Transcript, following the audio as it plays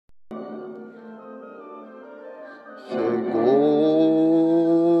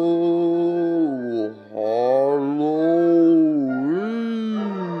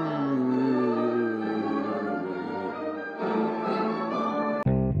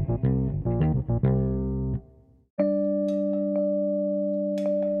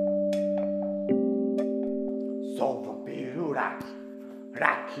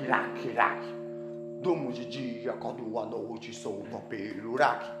horak. Durmo de dia, acordo à noite, sou o vampiro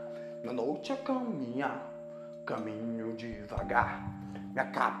horak. Na noite a caminhar, caminho devagar. Minha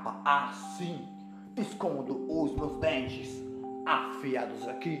capa assim, escondo os meus dentes, afiados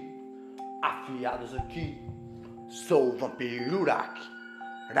aqui. Sou o vampiro horak.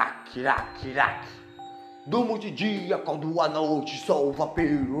 Horak. Durmo de dia, acordo à noite, sou o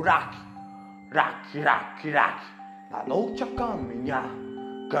vampiro horak. Horak. Na noite a caminhar,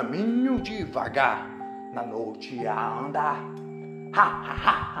 caminho devagar. Na noite a andar.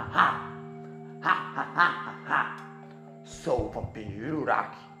 Sou o vampiro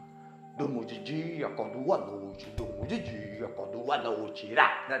horak. Durmo de dia, acordo à noite.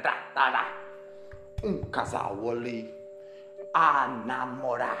 Um casal ali a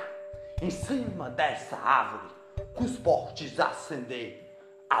namorar em cima dessa árvore, com os postes acender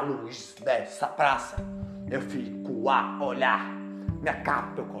a luz dessa praça. Eu fico a olhar, minha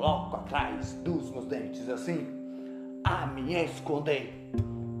capa eu coloco atrás dos meus dentes assim, a me esconder.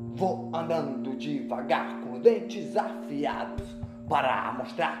 Vou andando devagar com os dentes afiados para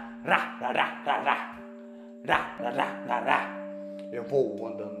mostrar. Eu vou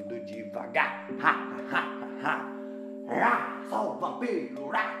andando devagar. Sou o vampiro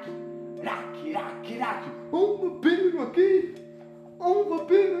horak. Um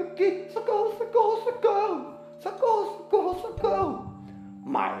vampiro aqui. Socorro.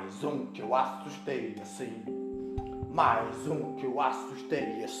 Mais um que eu assustei assim.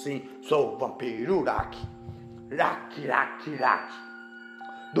 Sou o vampiro horak.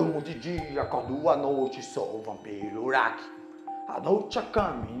 Durmo de dia, acordo à noite, sou o vampiro horak. À noite a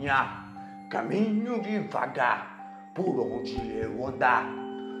caminhar, caminho devagar, por onde eu andar.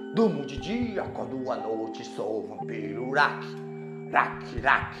 Durmo de dia, acordo à noite, sou o vampiro horak.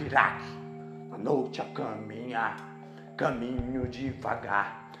 À noite a caminhar, caminho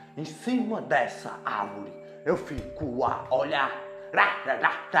devagar, em cima dessa árvore eu fico a olhar.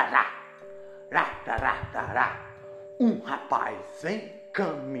 Um rapaz vem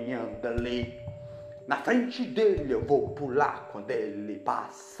caminhando ali. Na frente dele eu vou pular quando ele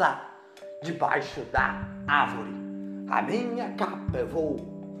passar debaixo da árvore. A minha capa eu vou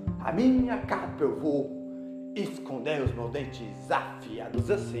esconder os meus dentes afiados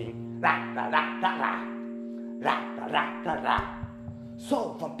assim.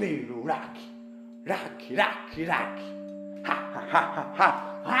 Sou o vampiro horak.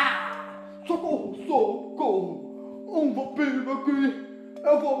 Socorro! Um vampiro aqui!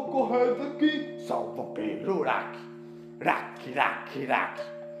 Eu vou correr daqui! Sou o vampiro horak.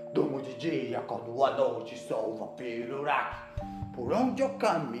 Durmo de dia, acordo à noite, sou o vampiro horak. Por onde eu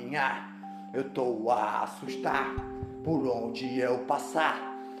caminhar, eu tô a assustar. Por onde eu passar,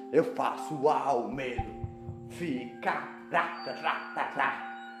 eu faço ao medo ficar.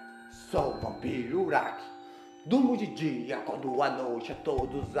 Sou o vampiro horak. Durmo de dia, acordo à noite, a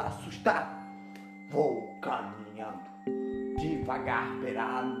todos assustar. Vou caminhando devagar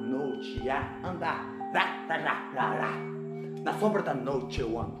pela noite a andar. Na sombra da noite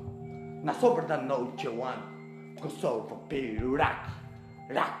eu ando. Eu sou o vampiro horak.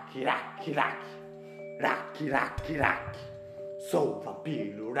 Sou o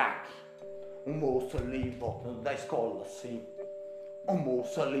vampiro horak. Um moço ali voltando da escola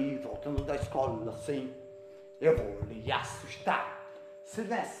assim. Eu vou lhe assustar. Se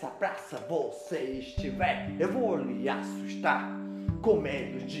nessa praça você estiver, eu vou lhe assustar. Com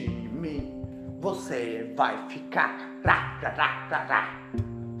medo de mim, você vai ficar.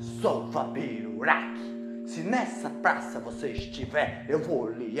 Sou o vampiro horak. Se nessa praça você estiver, eu vou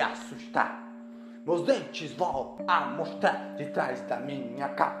lhe assustar. Meus dentes vão a mostrar de trás da minha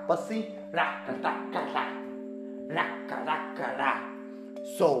capa assim.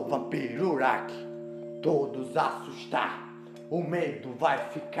 Sou o vampiro horak. Todos assustar. O medo vai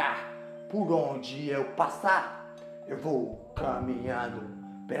ficar por onde eu passar. Eu vou caminhando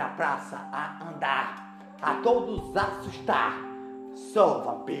pela praça a andar, a todos assustar. Sou o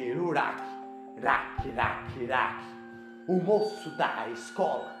vampiro horak. O moço da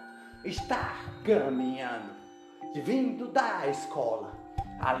escola está caminhando, vindo da escola.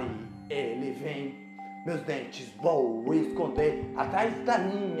 Ali ele vem, meus dentes vou esconder atrás da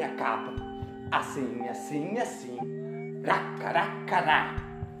minha capa. Assim.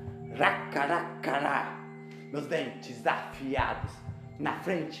 Meus dentes afiados, na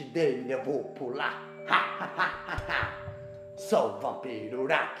frente dele eu vou pular. Sou o vampiro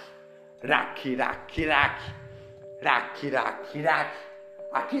horak.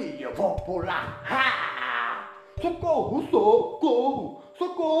 Aqui eu vou pular.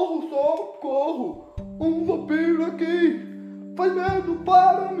 Socorro! Um vampiro aqui! faz medo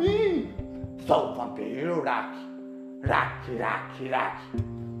para mim. Sou o vampiro horak, rak, rak, rak.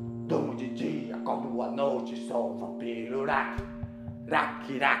 Durmo de dia, acordo à noite, sou o vampiro horak,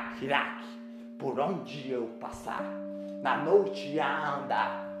 rak, rak, rak. Por onde eu passar, na noite a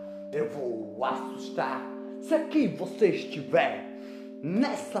andar, eu vou assustar. Se aqui você estiver,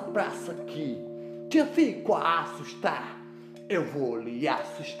 nessa praça aqui, te fico a assustar, eu vou lhe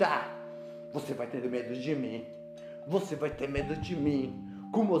assustar. Você vai ter medo de mim, você vai ter medo de mim,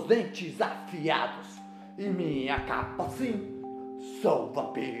 com meus dentes afiados e minha capa assim. Sou o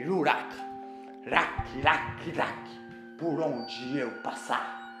vampiro horak, rak, rak, rak. Por onde eu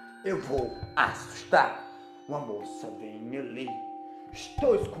passar, eu vou assustar. Uma moça vem ali,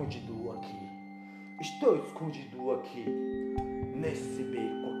 estou escondido aqui, nesse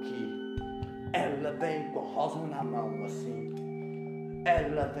beco aqui. Ela vem com a rosa na mão assim,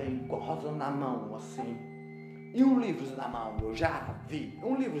 e livros na mão eu já vi,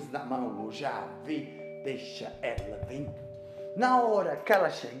 deixa ela vir. Na hora que ela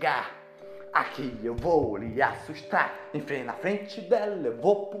chegar, aqui eu vou lhe assustar. Na frente dela eu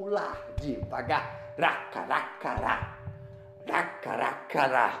vou pular devagar. Racaracará,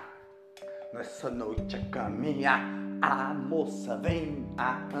 racaracará. Nessa noite a caminhar, a moça vem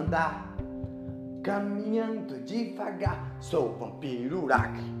a andar, caminhando devagar. Sou o vampiro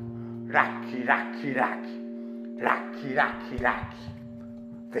horak, rak, rak, rak, rak, rak, rak.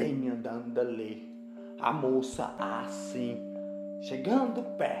 Vem andando ali, a moça assim, chegando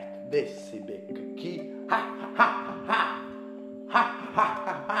perto desse beco aqui. Ha, ha, ha, ha, ha, ha,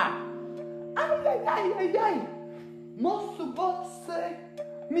 ha, ha. Ai, ai, ai, ai, ai. Moço, você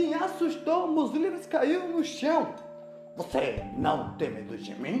me assustou, meus livros caíram no chão. Você não tem medo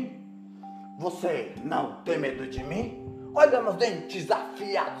de mim? Você não tem medo de mim? Olha meus dentes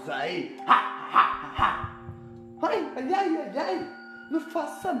afiados aí. Ha, ha, ha. Ai, ai, ai, ai, ai. Não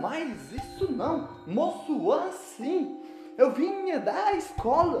faça mais isso não, moço, assim. Eu vinha da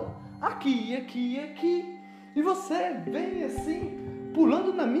escola, aqui, e você vem assim,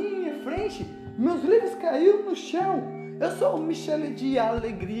 pulando na minha frente. Meus livros caíram no chão. Eu sou o Michele de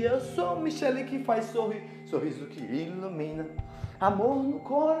alegria, eu sou o Michele que faz sorriso que ilumina. Amor no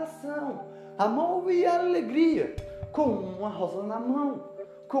coração, amor e alegria, com uma rosa na mão,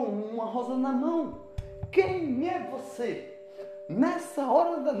 Quem é você? Nessa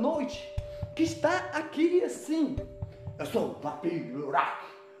hora da noite, que está aqui assim. Eu sou o vampiro horak.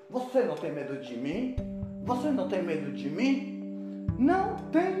 Você não tem medo de mim? Não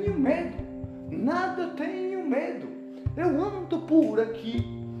tenho medo, nada tenho medo. Eu ando por aqui,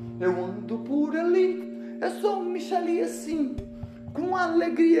 eu ando por ali. Eu sou o Michele assim, com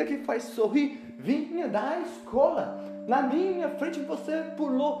alegria que faz sorrir. Vinha da escola, na minha frente você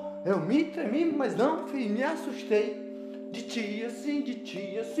pulou. Eu me tremi, mas não me assustei. De ti assim,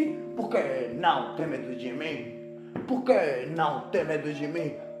 por que não tem medo de mim?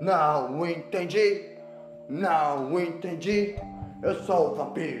 Não entendi. Eu sou o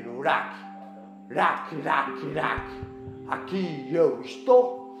vampiro horak, rak, rak, rak. Aqui eu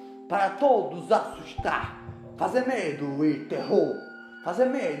estou para todos assustar, fazer medo e terror,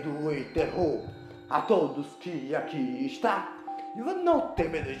 a todos que aqui está. E não tem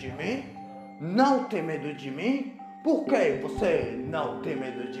medo de mim? Por que você não tem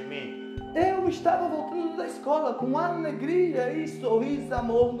medo de mim? Eu estava voltando da escola com alegria e sorriso,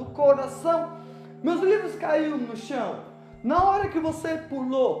 amor no coração. Meus livros caíram no chão na hora que você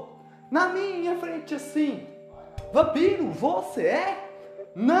pulou na minha frente assim. Vampiro, você é?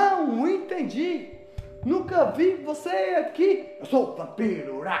 Não entendi. Nunca vi você aqui. Eu sou o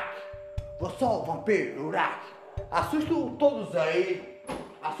vampiro horak. Assusto todos aí.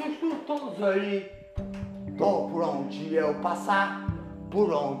 Tô por onde eu passar.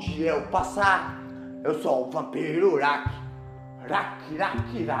 Eu sou o vampiro horak. Rak,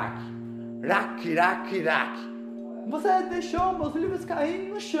 rak, rak. Você deixou meus livros caírem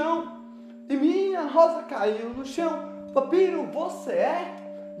no chão e minha rosa caiu no chão. Vampiro, você é?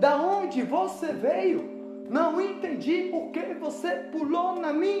 Da onde você veio? Não entendi por que você pulou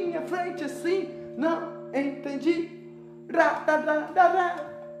na minha frente assim. Não entendi.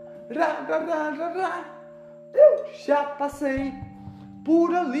 Eu já passei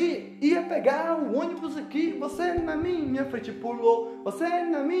por ali, ia pegar o ônibus aqui. Você na minha frente pulou,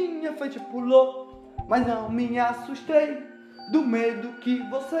 mas não me assustei do medo que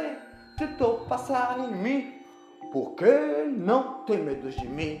você tentou passar em mim. Por que não tem medo de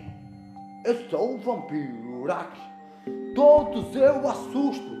mim? Eu sou o vampiro horak. Todos eu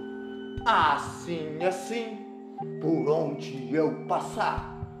assusto, assim, por onde eu passar.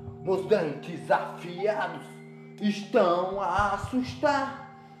 Meus dentes afiados estão a assustar.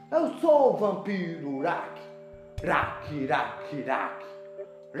 Eu sou o vampiro horak. Rak, rak, rak.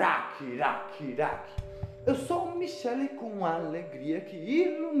 Rak, rak, rak. Eu sou Michele com alegria que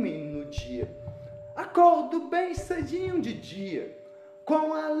ilumina o dia. Acordo bem cedinho de dia,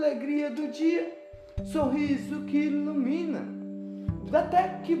 com a alegria do dia, sorriso que ilumina.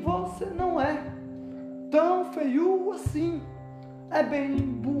 Até que você não é tão feio assim, é bem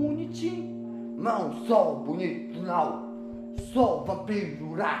bonitinho. Não sou bonito não, sou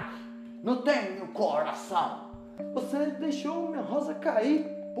vampiro horak, não tenho coração. Você deixou minha rosa cair,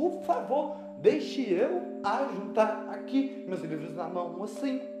 por favor, deixe eu ajuntar aqui meus livros na mão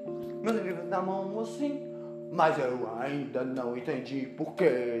assim, meus livros na mão assim. Mas eu ainda não entendi por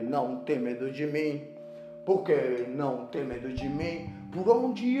que não tem medo de mim, por que não tem medo de mim. Por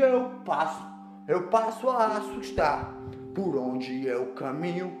onde eu passo a assustar. Por onde eu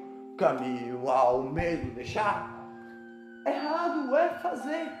caminho ao medo deixar. Errado é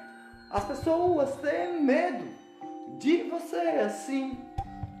fazer as pessoas terem medo de você assim,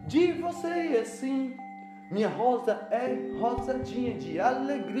 de você assim. Minha rosa é rosadinha de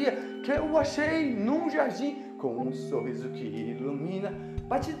alegria que eu achei num jardim, com um sorriso que ilumina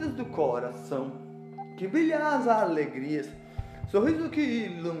batidas do coração, que brilha as alegrias, sorriso que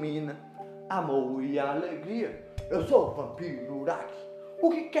ilumina amor e alegria. Eu sou o vampiro horak. O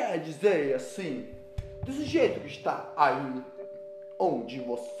que quer dizer assim? Desse jeito que está aí, onde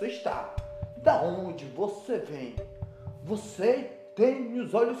você está, da onde você vem. Você tem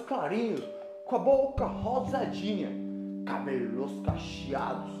os olhos clarinhos, com a boca rosadinha, cabelos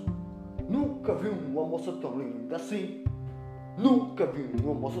cacheados. Nunca vi uma moça tão linda assim. Nunca vi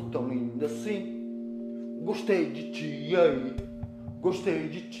uma moça tão linda assim. Gostei de ti aí, gostei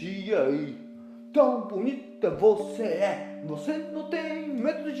de ti aí. Tão bonita você é, você não tem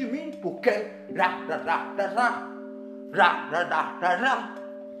medo de mim, porque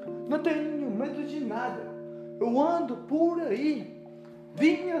não tenho medo de nada. Eu ando por aí,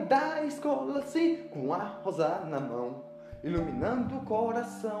 vinha da escola assim, com a rosa na mão, iluminando o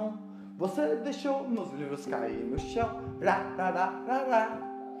coração. Você deixou meus livros cair no chão.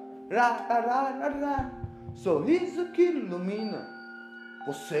 Sorriso que ilumina.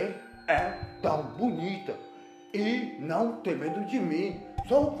 Você é tão bonita e não tem medo de mim.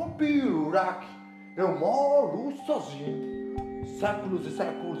 Sou o vampiro horak. Eu moro sozinho. Séculos e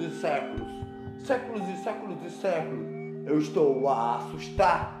séculos e séculos. Séculos e séculos e séculos. Eu estou a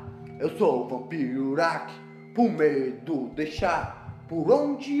assustar. Eu sou o vampiro horak. Por medo deixar. Por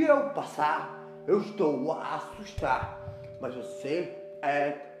onde eu passar, eu estou a assustar. Mas você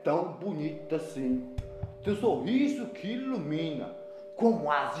é tão bonita assim. Teu sorriso que ilumina,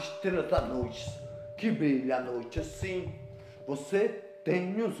 como as estrelas da noite, que brilha a noite assim. Você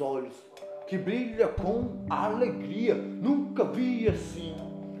tem os olhos que brilha com alegria. Nunca vi assim,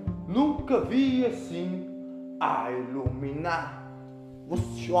 nunca vi assim a iluminar.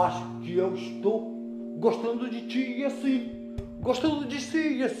 Você acha que eu estou gostando de ti assim, gostando de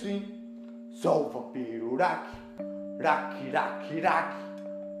si assim? Sou o vampiro horak. Rak, rak, rak.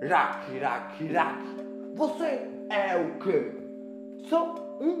 Rak, rak, rak. Você é o quê?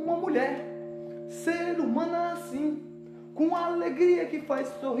 Sou uma mulher, ser humana assim, com alegria que faz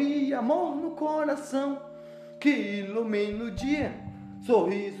sorrir, amor no coração, que ilumina o dia,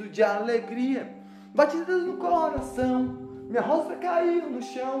 sorriso de alegria, batidas no coração. Minha rosa caiu no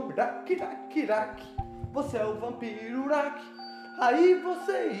chão, rak, rak, rak. Você é o vampiro horak. Aí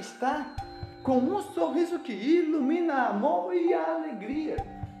você está, com um sorriso que ilumina amor e alegria.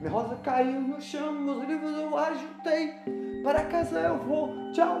 Minha rosa caiu no chão, meus livros eu ajuntei. Para casa eu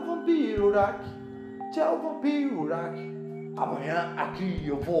vou, tchau vampiro horak. Tchau vampiro horak. Amanhã aqui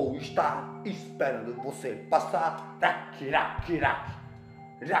eu vou estar esperando você passar. Rak, rak, rak.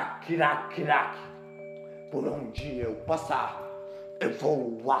 Rak, rak, rak. Por onde eu passar, eu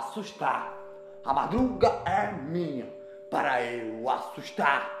vou assustar. A madruga é minha, para eu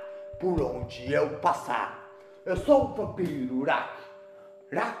assustar. Por onde eu passar, eu sou o vampiro horak.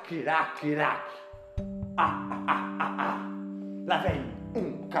 Rak, rak, rak. Ah, ah, ah, ah, ah. Lá vem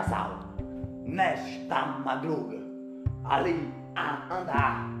um casal, nesta madruga, ali a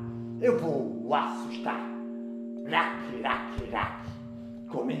andar. Eu vou assustar. Rak, rak, rak.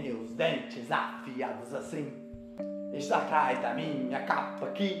 Com meus dentes afiados assim, está atrás da minha capa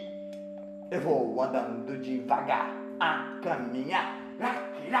aqui. Eu vou andando devagar a caminhar.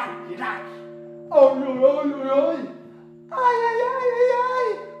 Rak, rak, rak. Ai, ai, ai, ai, ai. Ai, ai, ai, ai, ai.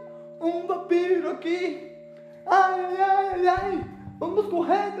 Um vampiro aqui. Ai, ai, ai, ai, ai. Vamos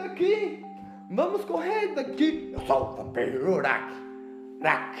correr daqui. Vamos correr daqui. Eu sou o vampiro horak.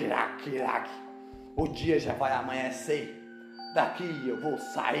 Rak, rak, rak. O dia já vai amanhecer. Daqui eu vou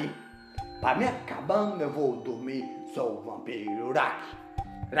sair. Pra minha cabana eu vou dormir. Sou o vampiro horak.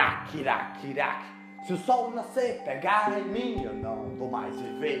 Rak, rak, rak. Se o sol nascer, pegar em mim, eu não vou mais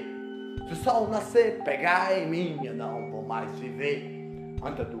viver. Se o sol nascer, pegar em mim, eu não vou mais viver.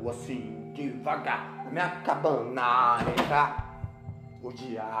 Andando assim, devagar, na minha cabana entrar. O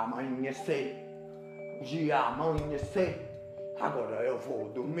dia amanhecer, agora eu vou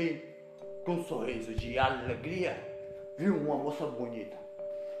dormir com um sorriso de alegria. Viu uma moça bonita,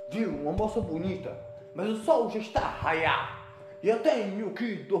 mas o sol já está a raiar e eu tenho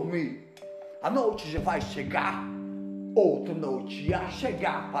que dormir. A noite já vai chegar, outra noite a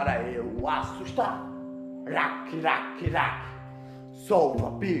chegar para eu assustar. Rak, rak, rak, sou o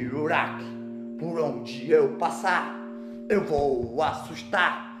vampiro horak. Por onde eu passar, eu vou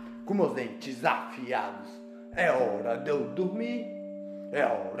assustar com meus dentes afiados. É hora de eu dormir,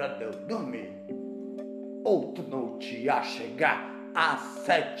 Outra noite a chegar, às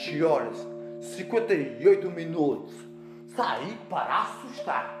 7h58. Saí para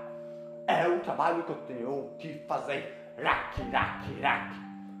assustar. É o trabalho que eu tenho que fazer. Rak, rak, rak.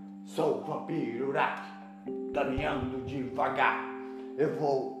 Sou o vampiro horak. Caminhando devagar, eu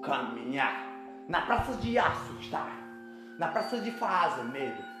vou caminhar. Na praça de assustar, na praça de fazer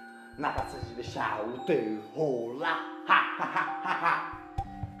medo, na praça de deixar o terror lá. Ha, ha, ha, ha, ha.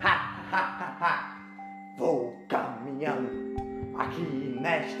 Ha, ha, ha, ha. Vou caminhando aqui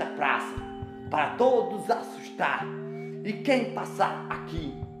nesta praça para todos assustar. E quem passar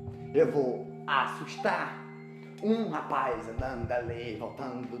aqui, eu vou assustar. Um rapaz andando ali,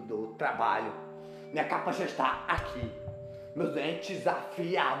 voltando do trabalho. Minha capa já está aqui, meus dentes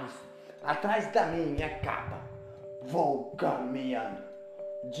afiados atrás da minha capa. Vou caminhando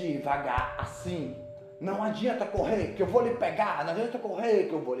devagar assim. Não adianta correr que eu vou lhe pegar.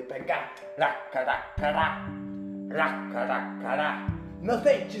 Racaracará, racaracará, meus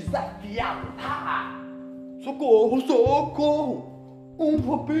dentes afiados. Socorro, socorro! Um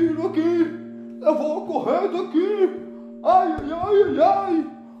vampiro aqui! Eu vou correr daqui! Ai, ai,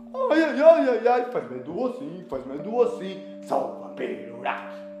 ai, ai, ai! Faz medo assim! Sou o vampiro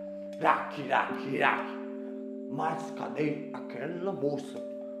horak. Rak, rak, rak. Mas cadê aquela moça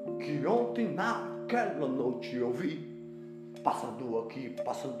que ontem naquela noite eu vi? Passando aqui.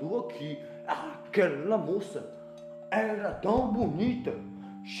 Aquela moça era tão bonita,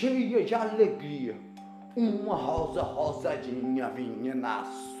 cheia de alegria. Uma rosa rosadinha vinha na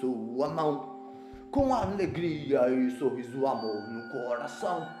sua mão, com alegria e sorriso, amor no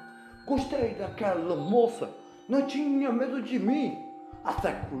coração. Gostei daquela moça, não tinha medo de mim. Há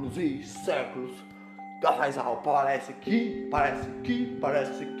séculos e séculos, parece que,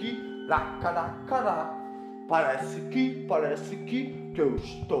 racaracará. Parece que eu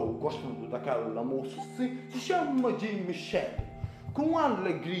estou gostando daquela moça sim. Se chama de Michelle, com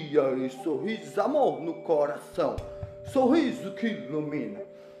alegria e sorriso, amor no coração. Sorriso que ilumina,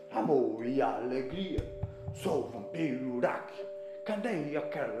 amor e alegria. Sou o vampiro horak. Cadê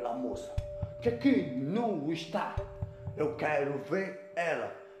aquela moça que aqui não está? Eu quero ver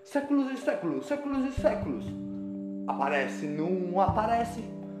ela. Séculos e séculos. Aparece, não aparece.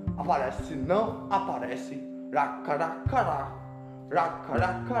 Aparece, não aparece. Racaracará.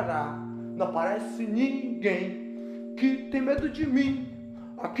 Não aparece ninguém que tem medo de mim.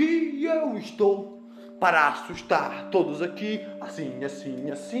 Aqui eu estou para assustar todos aqui. Assim.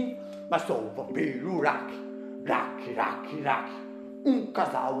 Mas sou o vampiro horak. Rak. Um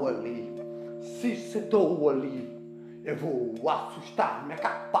casal ali se sentou ali. Eu vou assustar minha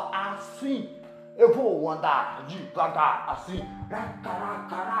capa assim. Eu vou andar devagar assim.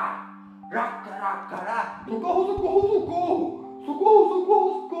 Racaracará.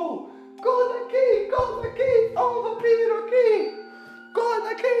 Socorro. Corra daqui. Há um vampiro aqui. Corra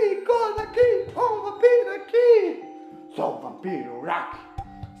daqui. Há um vampiro aqui. Sou o vampiro horak.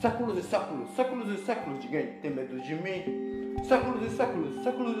 Séculos e séculos, ninguém tem medo de mim. Séculos e séculos,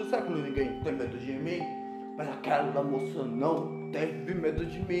 ninguém tem medo de mim. Mas aquela moça não teve medo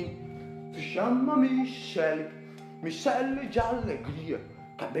de mim. Se chama Michelle de alegria.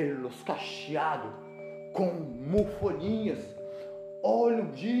 Cabelos cacheados, como folhinhas. Olho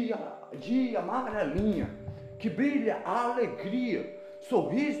de amarelinha, que brilha a alegria.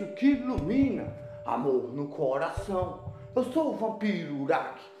 Sorriso que ilumina, amor no coração. Eu sou o vampiro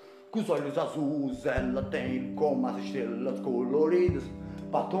horak. Com os olhos azuis ela tem, como as estrelas coloridas.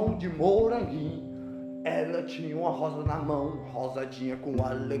 Batom de moranguinho. Ela tinha uma rosa na mão, rosadinha com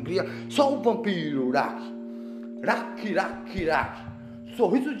alegria. Sou o vampiro horak. Rak.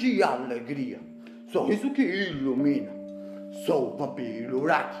 Sorriso de alegria. Sorriso que ilumina. Sou o vampiro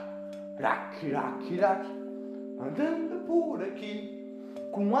horak. rac, andando por aqui,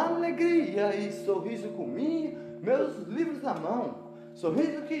 com alegria e sorriso comigo, meus livros na mão,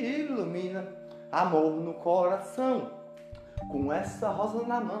 sorriso que ilumina, amor no coração, com essa rosa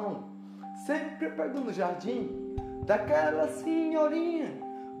na mão, sempre perto no jardim, daquela senhorinha,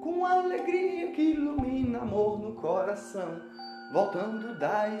 com alegria que ilumina, amor no coração, voltando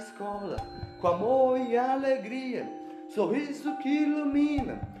da escola, com amor e alegria, sorriso que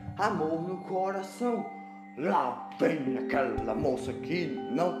ilumina, amor no coração. Lá vem aquela moça que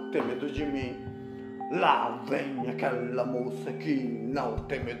não tem medo de mim. Lá vem aquela moça que não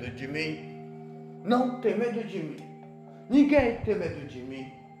tem medo de mim. Não tem medo de mim. Ninguém tem medo de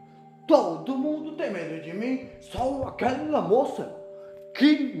mim. Todo mundo tem medo de mim. Só aquela moça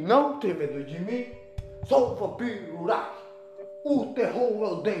que não tem medo de mim. Sou o vampiro horak. O terror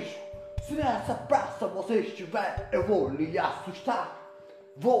eu deixo. Se nessa praça você estiver, eu vou lhe assustar.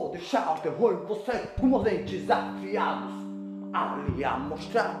 Vou deixar o terror em você com meus dentes afiados a lhe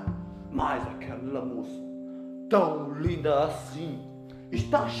mostrar. Mas aquela moça tão linda assim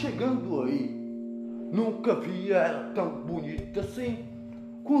está chegando aí. Nunca vi ela tão bonita assim,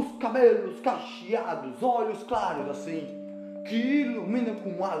 com os cabelos cacheados, olhos claros assim, que ilumina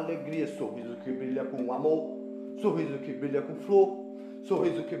com alegria, sorriso que brilha com amor, sorriso que brilha com flor,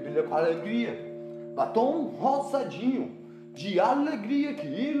 sorriso que brilha com alegria, batom rosadinho de alegria que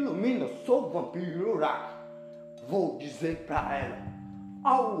ilumina, sou vampiro horak. Vou dizer pra ela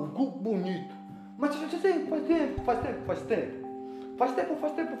algo bonito, mas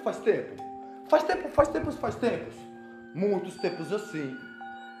faz tempos, muitos tempos assim,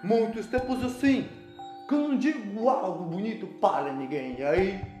 que eu não digo algo bonito para ninguém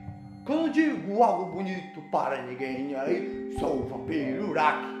aí, que eu não digo algo bonito para ninguém aí, sou o vampiro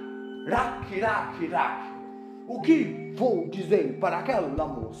horak, rac. O que vou dizer para aquela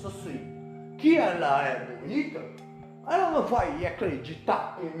moça assim? Que ela é bonita? Ela não vai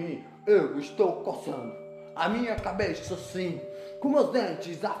acreditar em mim. Eu estou coçando a minha cabeça assim, com meus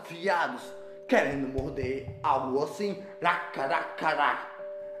dentes afiados, querendo morder algo assim. Racará.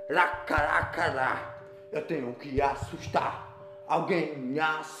 Eu tenho que assustar alguém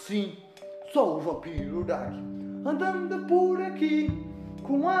assim. Sou o vampiro horak, andando por aqui,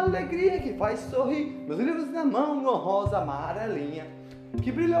 com alegria que faz sorrir, meus livros na mão, uma rosa amarelinha,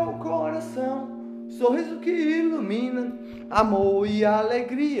 que brilha o coração, sorriso que ilumina, amor e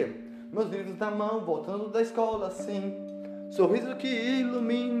alegria, meus livros na mão, voltando da escola assim, sorriso que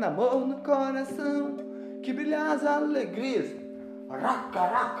ilumina, amor no coração, que brilha as alegrias,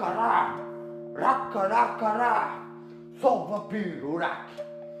 racará, sou o vampiro horak,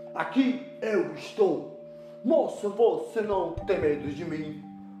 aqui eu estou. Moça, você não tem medo de mim?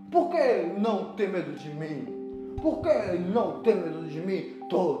 Por que não tem medo de mim? Por que não tem medo de mim?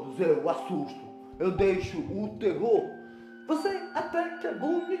 Todos eu assusto, eu deixo o terror. Você até que é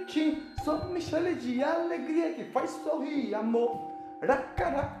bonitinho, só me chama de alegria que faz sorrir, amor.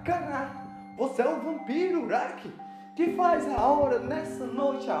 Racará, você é o vampiro horak, que faz a hora nessa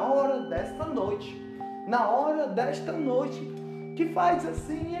noite, a hora desta noite, na hora desta noite, que faz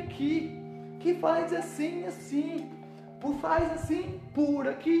assim aqui, que faz assim, faz assim por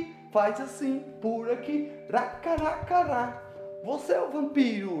aqui, faz assim por aqui, racará. Você é o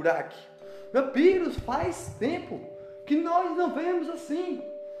vampiro horak. Vampiros, faz tempo que nós não vemos assim,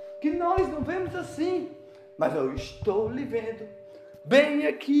 mas eu estou lhe vendo, bem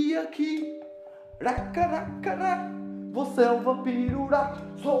aqui, racará. Você é o vampiro horak,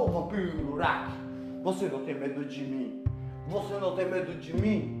 sou o vampiro horak. Você não tem medo de mim,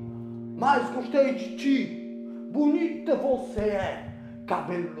 mas gostei de ti, bonita você é,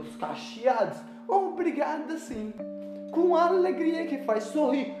 cabelos cacheados, obrigada sim, com alegria que faz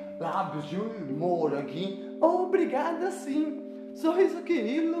sorrir, lábios de moranguinho, obrigada sim, sorriso que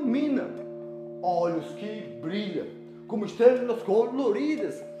ilumina, olhos que brilham, como estrelas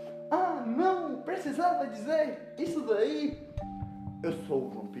coloridas. Ah, não precisava dizer isso daí. Eu sou o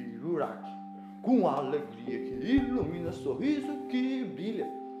vampiro horak, com alegria que ilumina, sorriso que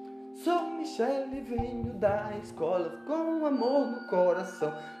brilha. Sou Michele, venho da escola, com amor no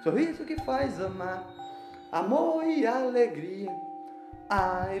coração, sorriso que faz amar, amor e alegria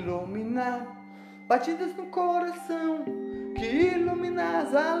a iluminar, batidas no coração, que ilumina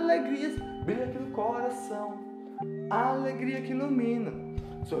as alegrias, brilha aqui no coração, a alegria que ilumina,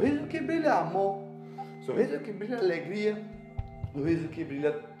 sorriso que brilha amor, sorriso que brilha alegria, sorriso que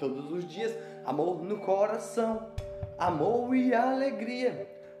brilha todos os dias, amor no coração, amor e alegria,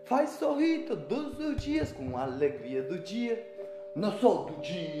 faz sorrir todos os dias com a alegria do dia. Não sou do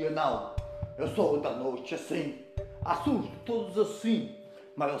dia não, eu sou da noite assim, assusto todos assim,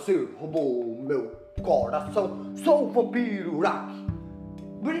 mas você roubou o meu coração. Sou o vampiro horak.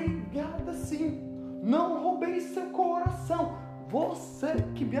 Obrigada sim, não roubei seu coração. Você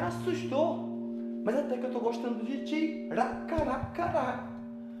que me assustou, mas até que eu tô gostando de ti. Racaracará,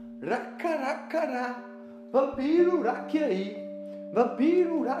 racaracará. Vampiro horak aí,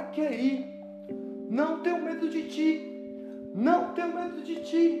 vampiro horak aí. Não tenho medo de ti, não tenho medo de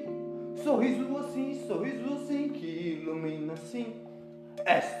ti. Sorriso assim que ilumina assim.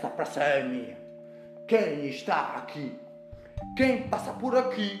 Essa praça é minha. Quem está aqui? Quem passa por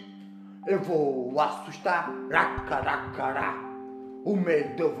aqui? Eu vou assustar. Racaracará. O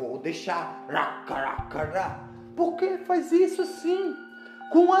medo eu vou deixar. Racaracará. Por que faz isso assim?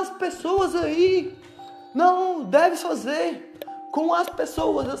 Com as pessoas aí. Não deve fazer. Com as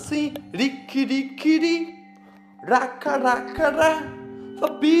pessoas assim. Riquiriquiri. Racaracará.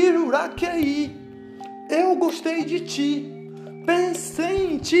 Vampiro horak aí. Eu gostei de ti.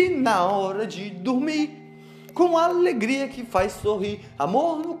 Pensei em ti na hora de dormir. Com alegria que faz sorrir,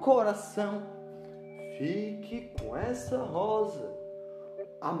 amor no coração. Fique com essa rosa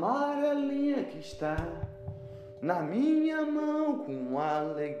amarelinha que está na minha mão. Com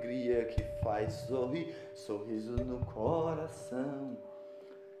alegria que faz sorrir, sorriso no coração.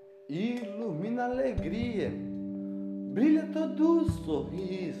 Ilumina a alegria, brilha todo o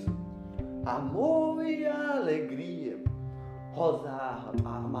sorriso, amor e alegria. Rosa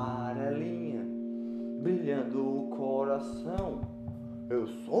amarelinha, brilhando o coração. Eu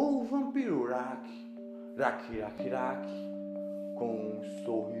sou o vampiro horak, rak, com um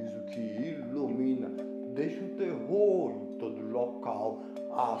sorriso que ilumina, deixa o terror em todo local,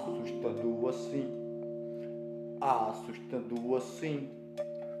 assustando assim,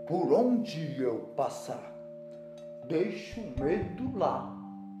 por onde eu passar. Deixo o medo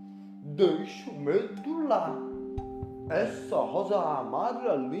lá, essa rosa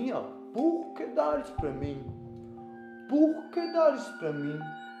amarelinha. Por que dares pra mim?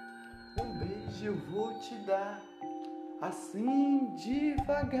 Um beijo eu vou te dar, assim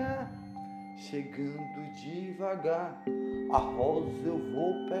devagar, chegando devagar. A rosa eu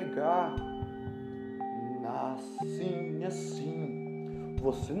vou pegar, assim.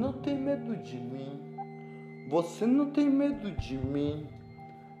 Você não tem medo de mim.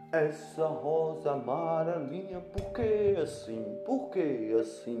 Essa rosa amarelinha, por que assim?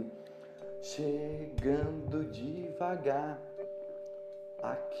 Chegando devagar,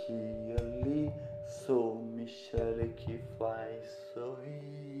 aqui e ali, sou Michele que faz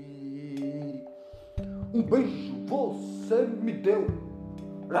sorrir. Um beijo você me deu,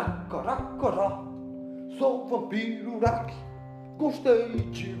 racaracará. Sou vampiro horak, gostei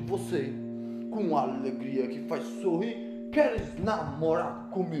de você, com alegria que faz sorrir. Queres namorar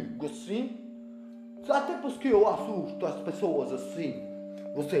comigo assim? Até porque eu assusto as pessoas assim.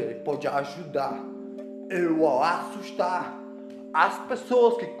 Você pode ajudar eu a assustar as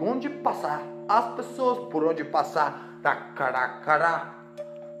pessoas que por onde passar.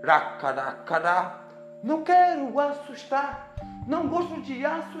 Racaracará. Não quero assustar, não gosto de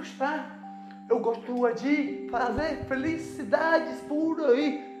assustar. Eu gosto de fazer felicidades por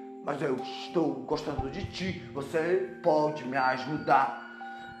aí. Mas eu estou gostando de ti, você pode me ajudar.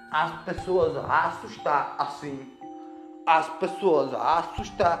 As pessoas a assustar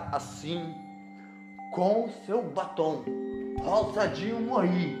assim, com o seu batom rosadinho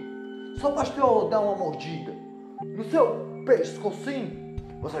aí. Só basta eu dar uma mordida no seu pescocinho,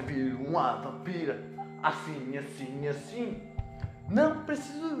 você vira uma vampira, assim. Não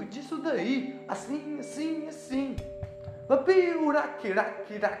preciso disso daí, assim. Vampiro horak.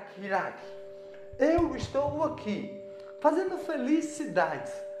 Eu estou aqui fazendo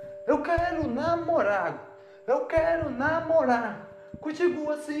felicidades. Eu quero namorar.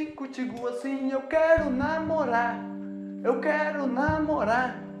 Contigo assim. Eu quero namorar.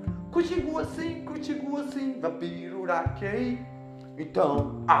 Contigo assim. Vampiro horak aí.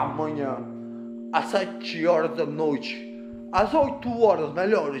 Então amanhã às 7 horas da noite, às 8 horas,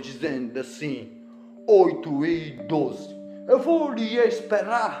 melhor dizendo assim, 8h12, eu vou lhe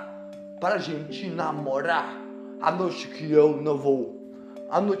esperar para a gente namorar. A noite que eu não vou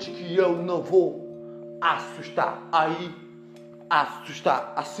assustar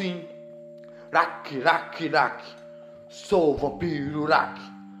assim. Rak. Sou vampiro horak.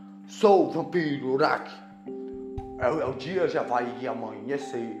 O dia já vai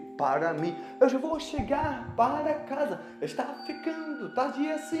amanhecer para mim. Eu já vou chegar para casa. Está ficando tarde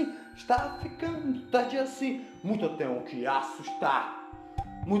assim. Muito tenho que assustar.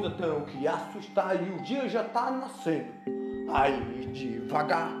 E o dia já está nascendo. Aí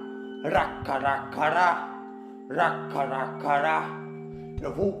devagar. Racaracará.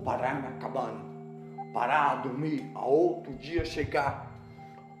 Eu vou parar minha cabana, parar a dormir, a outro dia chegar.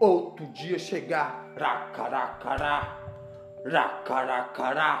 Outro dia chegar, racaracará,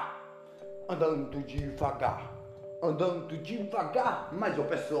 racaracará, andando devagar, mais uma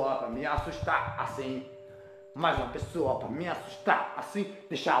pessoa pra me assustar assim, mais uma pessoa pra me assustar assim,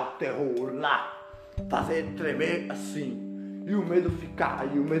 deixar o terror lá, fazer tremer assim, e o medo ficar,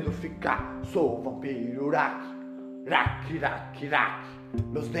 sou o vampiro horak, rak,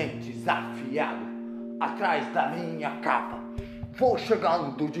 meus dentes afiados, atrás da minha capa. Vou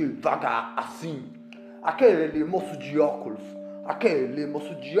chegando devagar assim, aquele moço de óculos,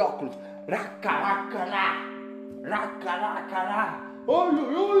 racaracará, racaracará, ai,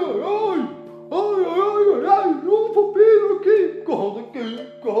 um vampiro aqui, corram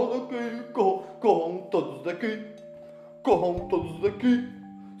todos daqui,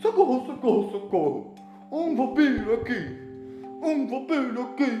 socorro, um vampiro aqui,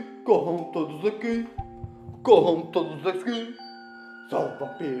 corram todos aqui. Sou o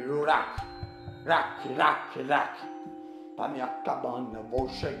vampiro horak, pra minha cabana eu vou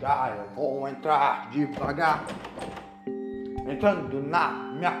chegar, eu vou entrar devagar. Entrando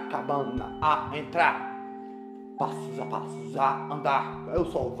na minha cabana a entrar, passos a passos a andar. Eu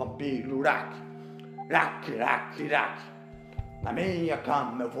sou o vampiro horak, na minha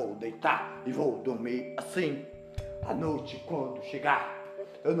cama eu vou deitar e vou dormir assim. A noite quando chegar,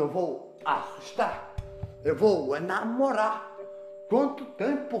 eu não vou assustar, eu vou namorar. Quanto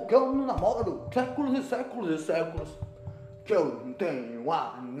tempo que eu não namoro? Séculos e séculos que eu não tenho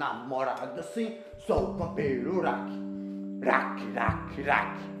uma namorada assim. Sou o vampiro horak,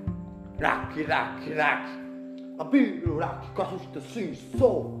 vampiro horak, que assusta assim,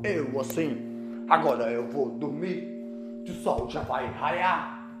 sou eu assim. Agora eu vou dormir, que o sol já vai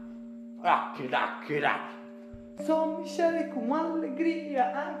raiar. Só me cheirei com alegria,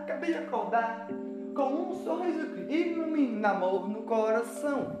 acabei de acordar, com um sorriso que ilumina amor no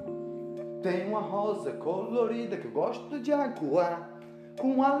coração. Tem uma rosa colorida que eu gosto de aguar,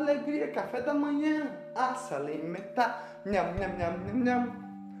 com alegria, café da manhã, a se alimentar. Nham.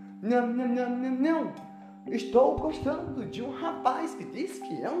 Estou gostando de um rapaz que diz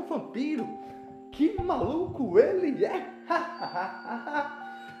que é um vampiro. Que maluco ele é!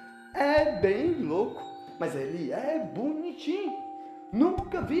 É bem louco, mas ele é bonitinho.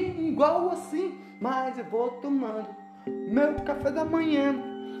 Nunca vi igual assim, mas eu vou tomando meu café da manhã,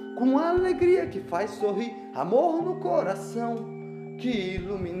 com alegria que faz sorrir, amor no coração, que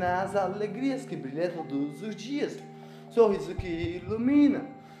ilumina as alegrias que brilham todos os dias. Sorriso que ilumina,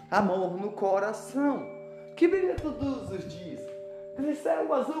 amor no coração, que brilha todos os dias. Aquele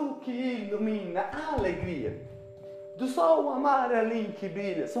céu azul que ilumina a alegria, do sol amarelinho que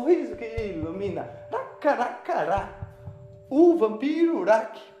brilha, sorriso que ilumina, racaracará. O vampiro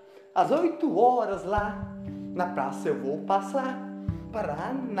horak, às 8 horas lá, na praça eu vou passar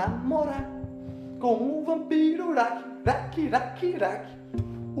para namorar com o vampiro horak,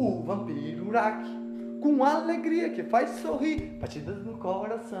 o vampiro horak, com alegria que faz sorrir, batidas no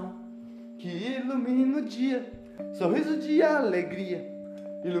coração, que ilumina o dia, sorriso de alegria,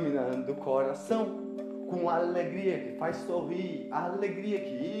 iluminando o coração, com alegria que faz sorrir, alegria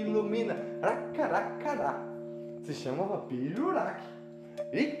que ilumina, racaracará. Se chama vampiro horak,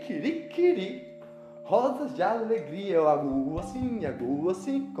 riquiriquiri, rosas de alegria, eu aguo assim,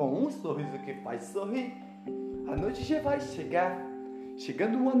 com um sorriso que faz sorrir. A noite já vai chegar,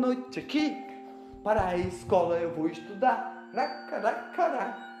 chegando uma noite aqui, para a escola eu vou estudar,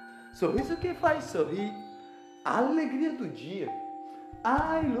 racaracará. Sorriso que faz sorrir, a alegria do dia,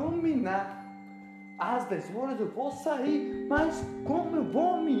 a iluminar. Às 10 horas eu vou sair, mas como eu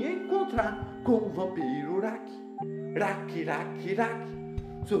vou me encontrar com o vampiro horak,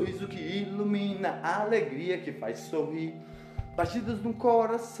 sorriso que ilumina, a alegria que faz sorrir, batidas no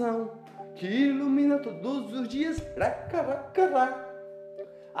coração, que ilumina todos os dias, racaracará.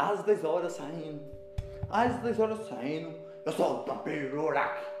 Às 10 horas saindo, eu sou o vampiro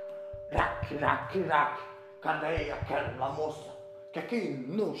horak, cadê aquela moça que aqui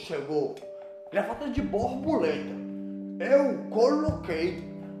não chegou? Gravata de borboleta, eu coloquei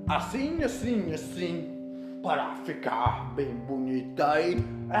assim, para ficar bem bonita aí,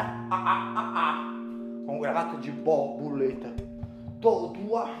 com gravata de borboleta,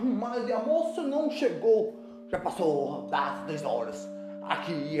 todo arrumado e a moça não chegou, já passou das 10 horas,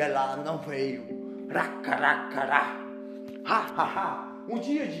 aqui ela não veio, racaracará, um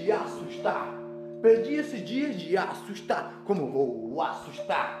dia de assustar, perdi esse dia de assustar, como vou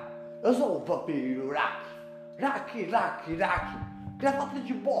assustar? Eu sou o vampiro horak, gravata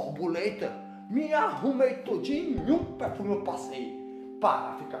de borboleta, me arrumei todinho, um perfume eu passei,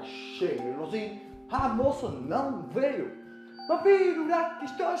 para ficar cheirosinho. A moça não veio. Vampiro, horak,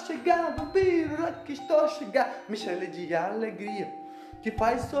 estou chegando. Vampiro, horak, estou chegando. Me chama de alegria que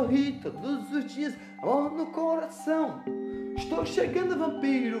faz sorrir todos os dias, amor no coração. Estou chegando,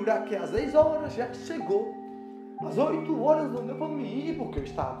 vampiro, horak, às 10 horas já chegou. Às 8 horas não deu pra mim ir, porque eu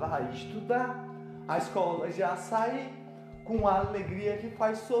estava a estudar. A escola já saí, com a alegria que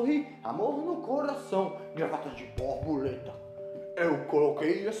faz sorrir, amor no coração. Gravata de borboleta, eu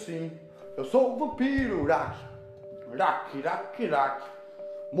coloquei assim. Eu sou o vampiro, horak, horak, horak, horak.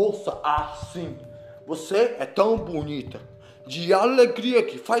 Moça, assim, você é tão bonita, de alegria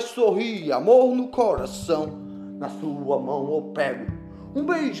que faz sorrir, amor no coração. Na sua mão eu pego, um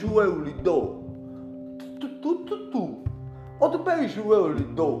beijo eu lhe dou. Outro beijo eu lhe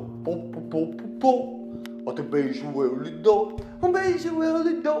dou. Outro beijo eu lhe dou. Um beijo eu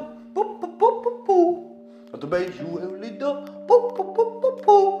lhe dou. Outro beijo eu lhe dou.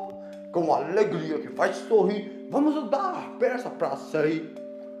 Com alegria que faz sorrir. Vamos andar pela essa praça aí.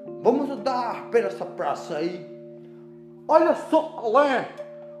 Vamos andar pela essa praça aí. Olha só além.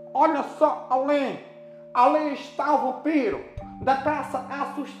 Olha só além. Ali está o vampiro da praça a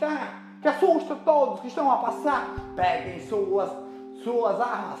assustar, que assusta todos que estão a passar. Peguem suas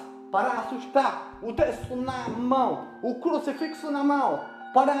armas para assustar. O texto na mão, o crucifixo na mão,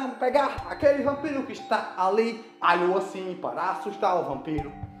 para pegar aquele vampiro que está ali. Alho assim para assustar o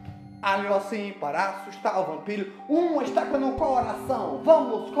vampiro. Alho assim para assustar o vampiro. Uma estaca no coração,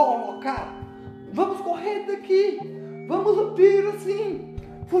 vamos colocar. Vamos correr daqui. Vamos, vampiro, assim.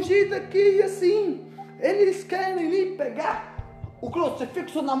 Fugir daqui assim. Eles querem lhe pegar. O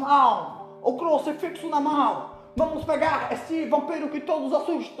crucifixo na mão. O crucifixo na mão. Vamos pegar esse vampiro que todos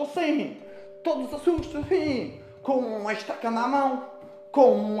assustam sim. Todos assustam sim. Com uma estaca na mão.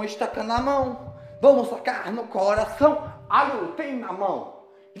 Com uma estaca na mão. Vamos sacar no coração. Alho tem na mão.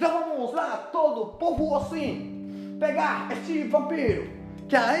 Então vamos lá, todo o povo assim. Pegar esse vampiro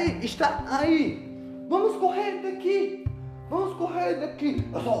que aí está aí. Vamos correr daqui. Vamos correr daqui.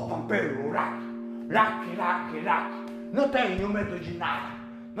 Eu sou o vampiro, horak. Horak, horak, horak. Não tenho medo de nada.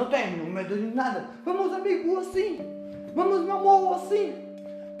 Não tenho medo de nada. Vamos, amigo, assim. Vamos, meu amor, assim.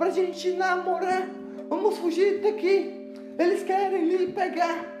 Pra gente namorar. Vamos fugir daqui. Eles querem lhe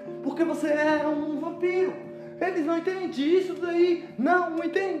pegar. Porque você é um vampiro. Eles não entendem isso daí. Não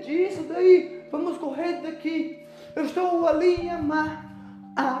entendem isso daí. Vamos correr daqui. Eu estou ali a amar.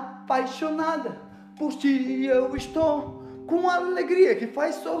 Apaixonada. Por ti eu estou. Com alegria que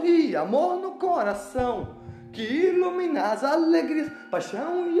faz sorrir. Amor no coração. Que ilumina as alegrias,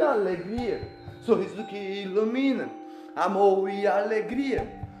 paixão e alegria, sorriso que ilumina, amor e alegria.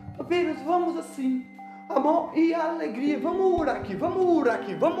 Vampiros, vamos assim, amor e alegria. Vamos horak, vamos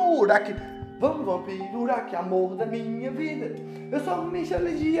horak, vamos horak. Vamos, vampiro, horak, amor da minha vida. Eu só me chamo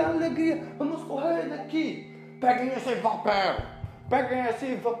de alegria. Vamos correr daqui. Peguem esse vampiro, peguem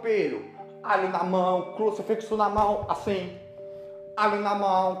esse vampiro. Alho na mão, crucifixo na mão, assim. Alho na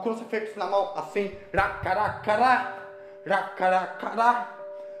mão, crucifixo na mão, assim. Racaracará, racaracará.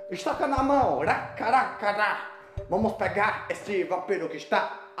 Estaca na mão, racaracará. Vamos pegar esse vampiro que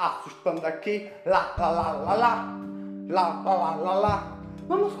está assustando aqui. Lá, lá, lá, lá, lá. Lá, lá, lá, lá, lá.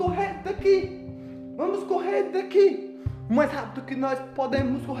 Vamos correr daqui. Vamos correr daqui. O mais rápido que nós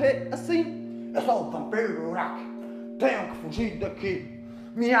podemos correr assim. Eu sou o vampiro, horak. Tenho que fugir daqui.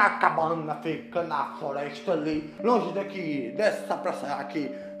 Minha cabana fica na floresta ali, longe daqui, dessa praça aqui.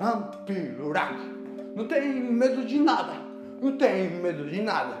 Vampiro, horak. Não tenho medo de nada, não tenho medo de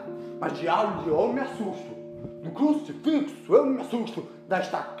nada. Mas de alho eu me assusto, do crucifixo eu me assusto. Da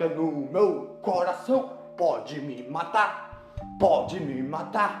estaca no meu coração, pode me matar, pode me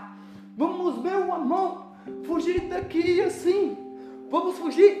matar. Vamos, meu amor, fugir daqui assim. Vamos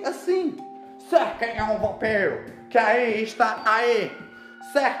fugir assim. Cerquem um vampiro, que aí está aí.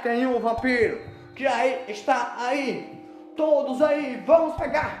 Cerquem um vampiro, que aí está aí. Todos aí, vamos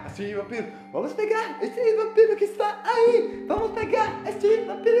pegar esse vampiro. Vamos pegar esse vampiro que está aí. Vamos pegar esse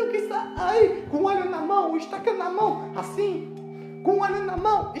vampiro que está aí. Com alho na mão, estaca na mão, assim. Com alho na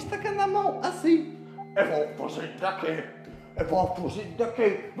mão, estaca na mão, assim. Eu vou fugir daqui. Eu vou fugir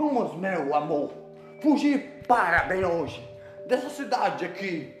daqui. Vamos, meu amor, fugir para bem longe dessa cidade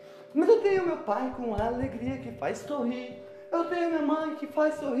aqui. Mas eu tenho meu pai com alegria que faz sorrir. Eu tenho minha mãe que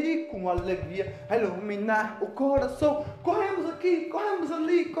faz sorrir com alegria, a iluminar o coração. Corremos aqui, corremos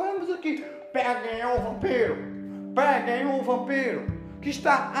ali, corremos aqui. Peguem o vampiro, peguem o vampiro que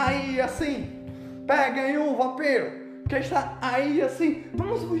está aí assim. Peguem o vampiro que está aí assim.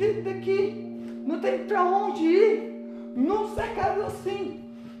 Vamos fugir daqui, não tem pra onde ir. Num cercado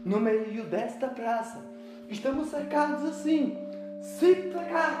assim, no meio desta praça, estamos cercados assim. Se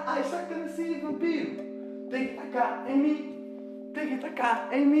tacar, ai saca nesse vampiro. Tem que tacar em mim, tem que tacar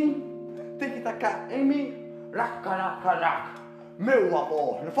em mim, tem que tacar em mim. Raca, raca, raca. Meu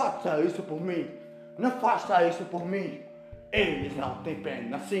amor, não faça isso por mim, não faça isso por mim. Eles não têm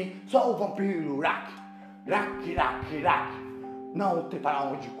pena assim, só o vampiro rac, rac, rac, rac. Não tem para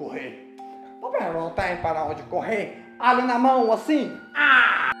onde correr. Vampiro não tem para onde correr. Ali na mão assim.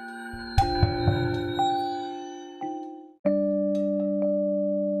 Ah!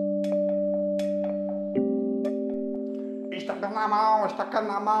 Estaca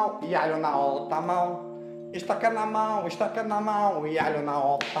na mão e alho na outra mão. Estaca na mão e alho na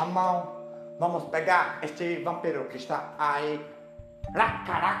outra mão. Vamos pegar este vampiro que está aí.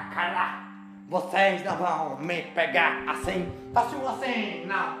 Raca, raca, raca. Vocês não vão me pegar assim. Fácil assim,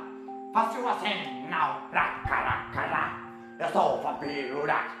 não. Fácil assim, não. Raca, raca, raca. Eu sou o vampiro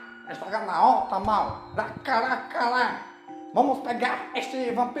raca. Estaca na outra mão. Raca, raca, raca. Vamos pegar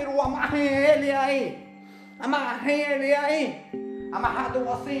este vampiro, amarrem ele aí. Amarrem ele aí. Amarrado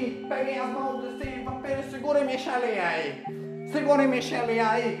assim, peguem as mãos desse vampiro, segurem Michele aí. Segurem Michele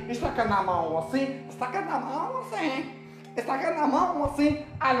aí. Estaca na mão assim, estaca na mão assim. Estaca na mão assim,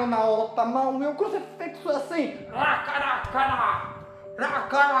 alho na outra mão e um crucifixo assim. Raca, raca, raca.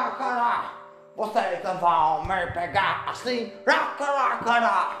 Raca, raca, raca. Vocês não vão me pegar assim. Raca, raca,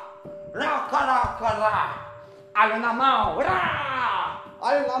 raca. Raca, raca, raca. Alho na mão, rá.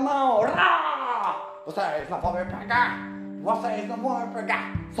 Alho na mão, rá. Vocês não vão me pegar. Vocês não vão me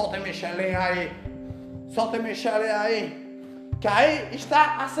pegar. Soltem Michele aí. Soltem Michele aí. Que aí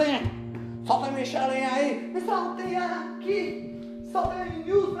está assim. Soltem Michele aí. Me soltem aqui. Soltem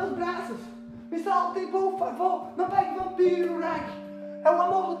os meus braços. Me soltem, por favor. Não pegue vampiro, Rack. É o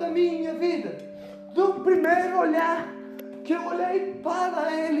amor da minha vida. Do primeiro olhar que eu olhei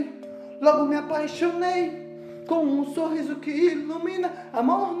para ele, logo me apaixonei. Com um sorriso que ilumina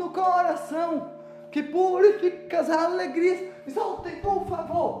amor no coração, que purifica as alegrias. Me soltem, por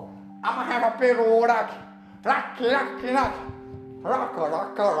favor. Amarra vampiro, horak. Rack, rack, rack. Raca,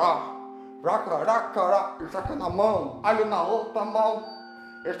 raca, raca. Raca, raca, raca. Estaca na mão, alho na outra mão.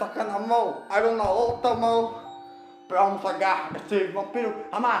 Estaca na mão, alho na outra mão. Vamos pegar esse vampiro,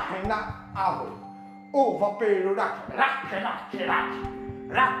 amarrem na árvore. O vampiro, rack, rack, rack, rack.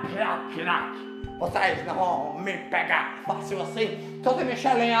 Rack, rack, rack. Vocês não vão me pegar fácil assim. Soltem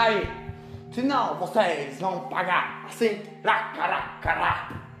Michele aí. Senão vocês vão pagar assim. Raca, raca,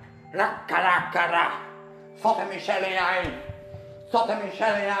 raca. Raca, raca, raca. Soltem Michele aí. Soltem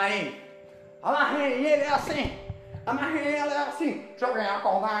Michele aí. Amarrem ele assim. Amarrem ele assim. Joguem a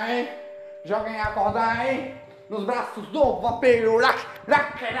corda aí. Joguem a corda aí. Nos braços do vampiro. Rack,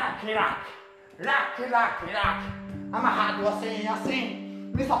 rack, rack, rack. Rack, rack, rack. Amarrado assim, assim.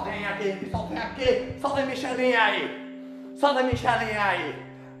 Me soltem aqui, me soltem aqui. Soltem Michele aí. Soltem Michele aí.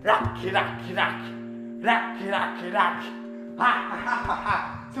 Rack, rack, rack. Rack, rack, rack.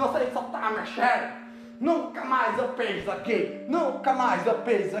 Se vocês soltar a Michele, nunca mais eu piso aqui. Nunca mais eu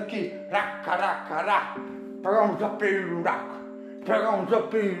piso aqui. Rack, rack, rack. Pegamos a piruraca. Pegamos a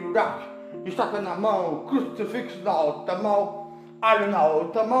piruraca. Estaca na mão, crucifixo na outra mão. Alho na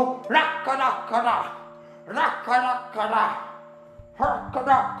outra mão. Rack, rack, rack. Rack, rack, rack. Rack,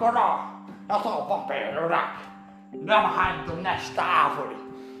 rack, rack. Eu sou o vampiro rack. Amarrado nesta árvore.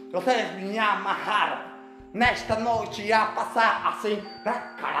 Vocês me amarraram nesta noite a passar assim.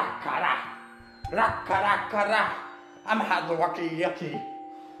 Racaracará, racaracará. Amarrado aqui e aqui.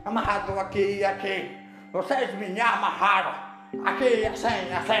 Amarrado aqui e aqui. Vocês me amarraram aqui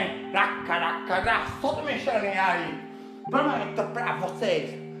assim, assim. Racaracará. Solta Michele aí. Prometo pra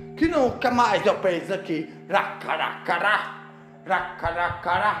vocês que nunca mais eu piso aqui. Racaracará,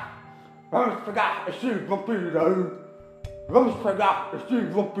 racaracará. Vamos pegar esse vampiro aí. Vamos pegar esse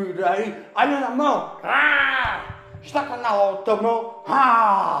vampiro aí. Olha na mão. Ah! Estaca na outra mão.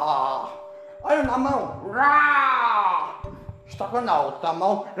 Ah! Olha na mão. Ah! Estaca na outra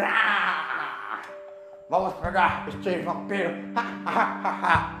mão. Ah! Vamos pegar esse vampiro.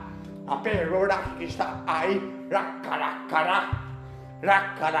 Vampiro que está aí. Racaracará.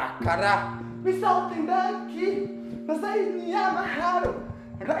 Racaracará. Me soltem daqui. Vocês me amarraram.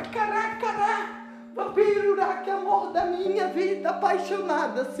 Racaracará. Vampiro que amor da minha vida,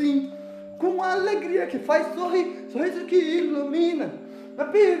 apaixonada assim, com alegria que faz sorrir, sorriso que ilumina.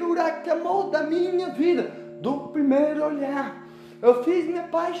 Vampiro que amor da minha vida, do primeiro olhar eu fiz me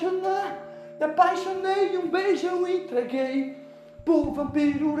apaixonar, me apaixonei, um beijo eu entreguei por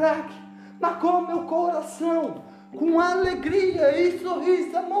vampiro que marcou meu coração, com alegria e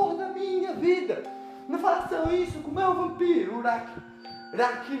sorriso, amor da minha vida. Não façam isso com meu vampiro rack,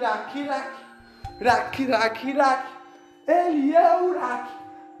 rack, rack, rack. Rack, rack, rack. Ele é o horak,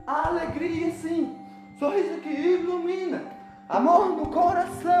 a alegria sim, sorriso que ilumina, amor no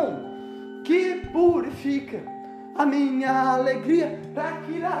coração que purifica a minha alegria.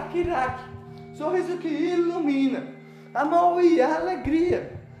 Rak, rak, rak, sorriso que ilumina, amor e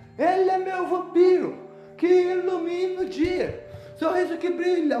alegria. Ele é meu vampiro que ilumina o dia, sorriso que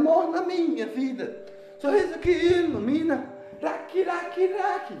brilha, amor na minha vida, sorriso que ilumina. Rak, rak,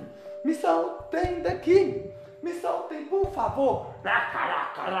 rak, me soltem daqui, me soltem por favor. Rak,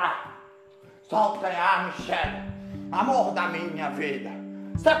 rak, rak, soltem a Michelle, amor da minha vida.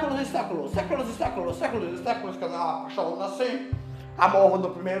 Séculos e séculos, séculos e séculos, séculos e séculos que eu me apaixono assim. Amor no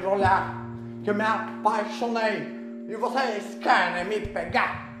primeiro olhar, que eu me apaixonei. E vocês querem me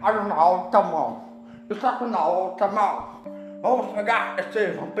pegar na outra mão. Eu saco na outra mão. Vamos pegar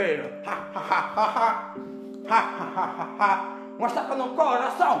esse vampiro. Ha, ha, ha, ha, ha. Ha, ha, ha, ha, ha. Uma saca no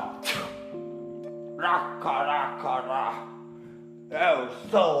coração. Racaracara. Eu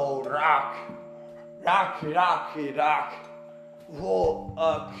sou o horak. Rak, rak, rak. Vou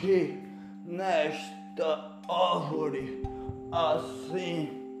aqui nesta árvore assim,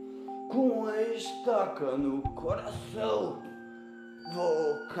 com a estaca no coração.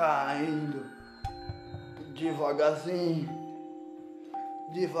 Vou caindo devagarzinho,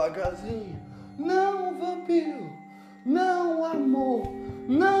 devagarzinho. Não, vampiro, não, amor,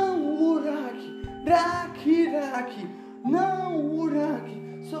 não, horak, rak, rak, não,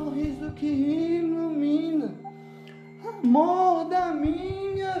 horak, sorriso que ilumina, amor da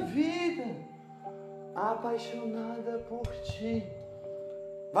minha vida, apaixonada por ti.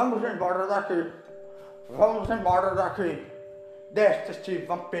 Vamos embora daqui, vamos embora daqui, deste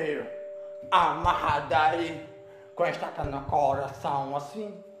vampiro, amarrado aí, com a estaca no coração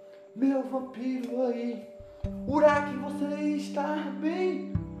assim. Meu vampiro aí, horak, você está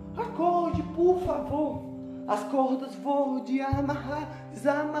bem? Acorde, por favor. As cordas vou de amarrar,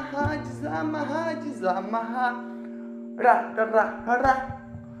 desamarrar, desamarrar, desamarrar. Ra, ra, ra, ra,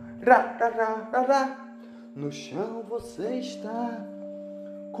 ra, ra, ra, ra. No chão você está,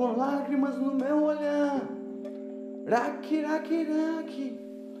 com lágrimas no meu olhar. Rak, rak, rak,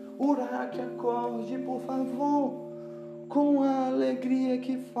 horak, acorde, por favor. Com a alegria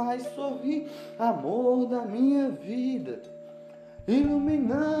que faz sorrir, amor da minha vida,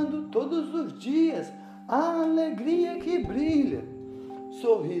 iluminando todos os dias, a alegria que brilha,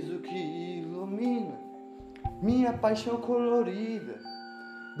 sorriso que ilumina, minha paixão colorida,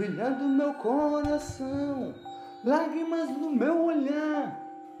 brilhando meu coração, lágrimas no meu olhar,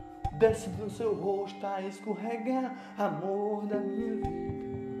 desce do seu rosto a escorregar, amor da minha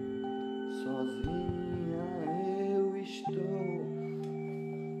vida, sozinha eu estou,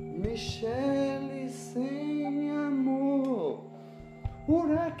 Michelle sem amor,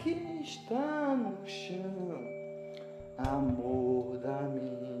 horak está no chão, amor da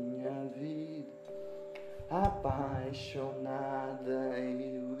minha vida, apaixonada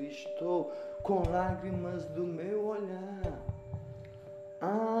eu estou, com lágrimas do meu olhar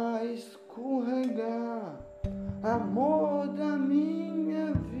a escorregar, amor da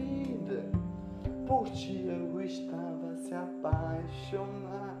minha vida, por ti eu estava se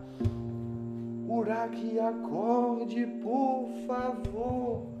apaixonar. Horak, acorde, por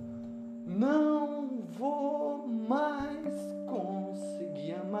favor, não vou mais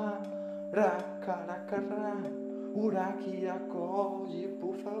conseguir amar. Racaracará, horak, acorde,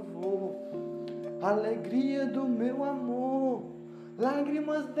 por favor, alegria do meu amor,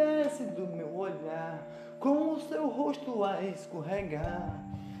 lágrimas desce do meu olhar, com o seu rosto a escorregar.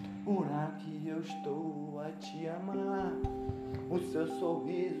 Horak, eu estou a te amar, o seu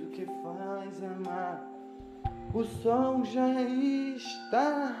sorriso que faz amar, o sol já está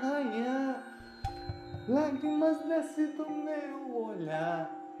a raiar, lágrimas desce do meu olhar.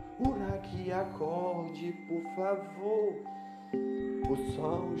 Horak, acorde, por favor, o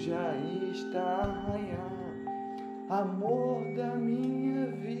sol já está a raiar, amor da minha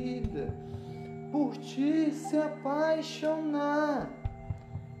vida, por ti se apaixonar,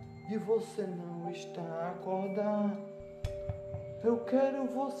 e você não está a acordar. Eu quero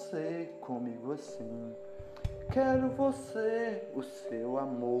você comigo assim, quero você, o seu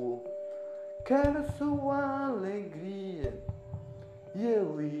amor, quero sua alegria, e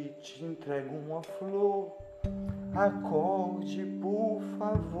eu te entrego uma flor. Acorde, por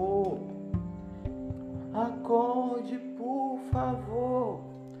favor, acorde, por favor,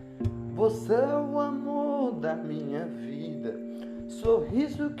 você é o amor da minha vida,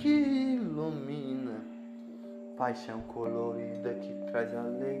 sorriso que ilumina, paixão colorida que traz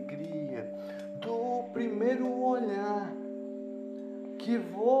alegria do primeiro olhar que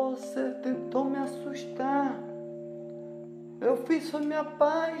você tentou me assustar. eu fiz foi me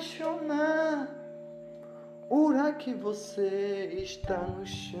apaixonar. Horak, você está no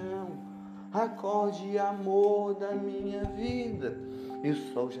chão, acorde amor da minha vida, e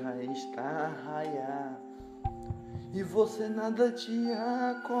o sol já está a raiar, e você nada de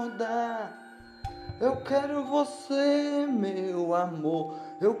acordar. Eu quero você, meu amor,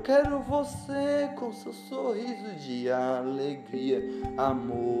 eu quero você com seu sorriso de alegria,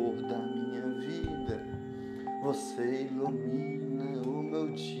 amor da minha vida. Você ilumina o meu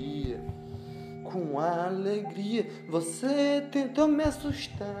dia com alegria. Você tentou me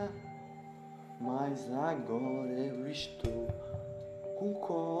assustar, mas agora eu estou com o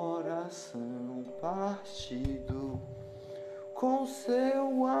coração partido, com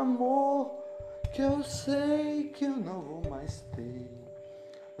seu amor que eu sei que eu não vou mais ter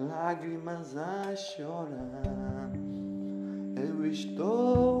lágrimas a chorar. Eu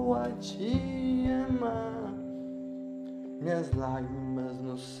estou a te amar, minhas lágrimas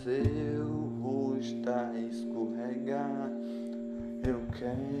no seu rosto a escorregar. Eu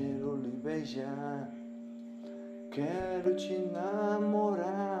quero lhe beijar, quero te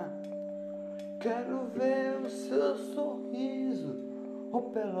namorar, quero ver o seu sorriso, ou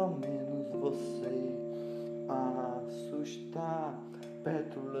pelo menos você assustar.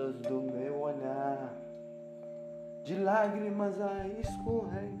 Pétalas do meu olhar, de lágrimas a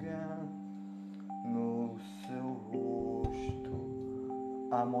escorregar, no seu rosto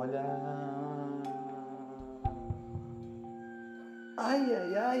a molhar. Ai,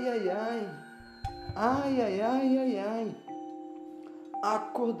 ai, ai, ai, ai, ai, ai, ai, ai, ai.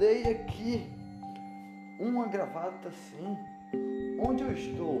 Acordei aqui, uma gravata assim. Onde eu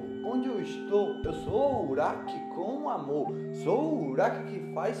estou? Onde eu estou? Eu sou o horak com amor. Sou o horak que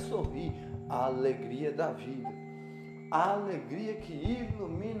faz sorrir a alegria da vida. A alegria que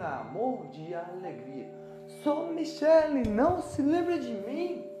ilumina, amor de alegria. Sou Michele, não se lembra de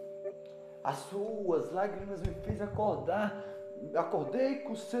mim? As suas lágrimas me fez acordar. Acordei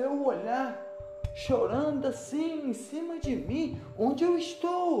com seu olhar, chorando assim em cima de mim. Onde eu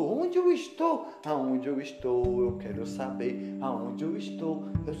estou? Onde eu estou? Aonde eu estou? Eu quero saber aonde eu estou.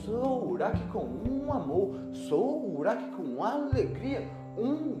 Eu sou o horak com um amor, sou o horak com alegria.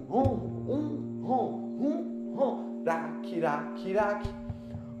 Rak, rak, rak.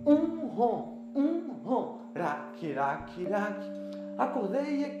 Rak, rak, rak.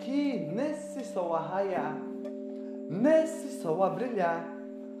 Acordei aqui nesse sol a raiar, nesse sol a brilhar,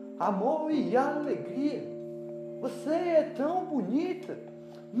 amor e alegria. Você é tão bonita.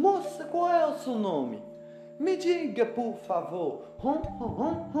 Moça, qual é o seu nome? Me diga, por favor.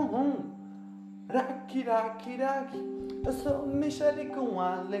 Rak, rak, rak. Eu sou Michele com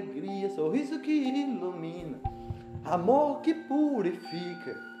alegria, sorriso que ilumina, amor que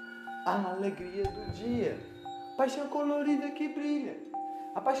purifica, a alegria do dia, paixão colorida que brilha.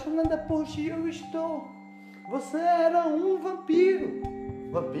 Apaixonada por ti eu estou. Você era um vampiro.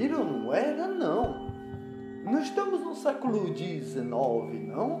 Vampiro não era, não. Não estamos no século XIX,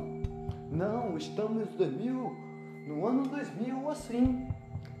 não? Não, estamos no ano 2000 assim.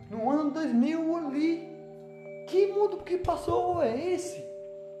 No ano 2000 ali. Que mundo que passou é esse?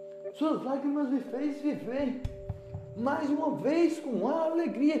 Suas lágrimas me fez viver mais uma vez com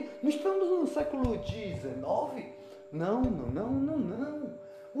alegria. Não estamos no século XIX? Não, não, não, não, não.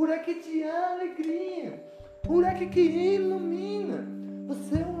 Horak de alegria. Horak que ilumina.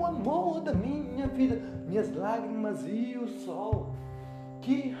 Você é o amor da minha vida. Minhas lágrimas e o sol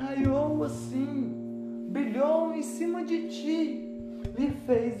que raiou assim, brilhou em cima de ti, me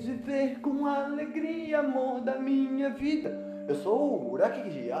fez viver com alegria, amor da minha vida. Eu sou o horak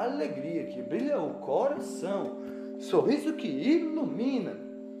de alegria que brilha o coração, sorriso que ilumina.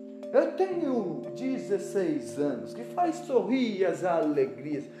 Eu tenho 16 anos, que faz sorrir as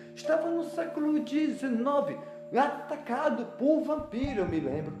alegrias. Estava no século XIX, atacado por vampiro, eu me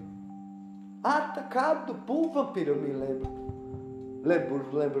lembro. Atacado por vampiro, eu me lembro. Lembro.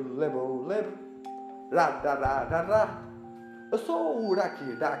 Ra. Eu sou o horak,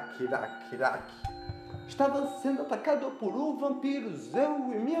 rak. Estava sendo atacado por vampiros,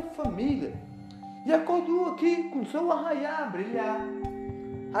 eu e minha família. E acordou aqui com seu arraiar brilhar.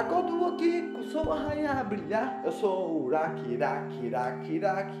 Acordou aqui com seu arraiar brilhar. Eu sou o horak,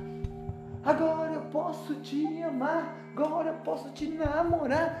 rak. Agora eu posso te amar, agora eu posso te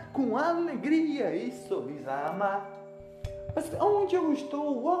namorar com alegria e sorriso a amar. Mas onde eu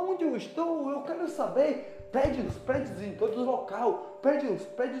estou? Onde eu estou? Eu quero saber. Prédios em todos os local. Prédios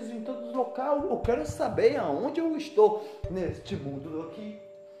em todos os local. Eu quero saber aonde eu estou. Neste mundo aqui.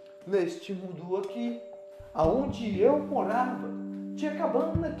 Aonde eu morava. Tinha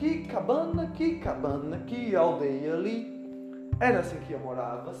cabana aqui, aldeia ali. Era assim que eu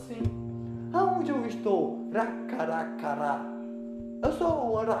morava, assim. Aonde eu estou? Racaracará. Eu sou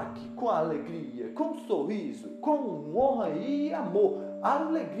o horak, com alegria, com sorriso, com honra e amor.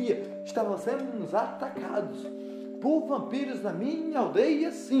 Alegria. Estávamos atacados por vampiros na minha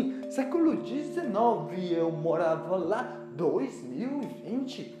aldeia, sim. Século XIX, eu morava lá.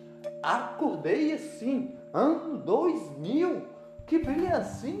 2020. Acordei assim, ano 2000, que brilha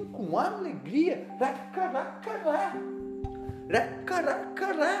assim com alegria. Racaracará.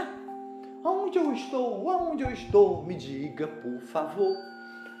 Racaracará. Aonde eu estou? Aonde eu estou? Me diga, por favor.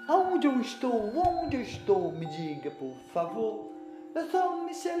 Aonde eu estou? Aonde eu estou? Me diga, por favor. Eu sou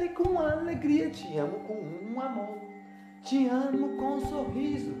Michele com alegria. Te amo com um amor. Te amo com um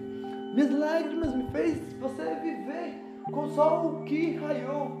sorriso. Minhas lágrimas me fez você viver com o sol que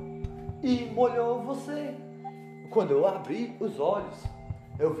raiou e molhou você. Quando eu abri os olhos,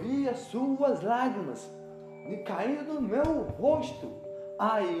 eu vi as suas lágrimas caindo no meu rosto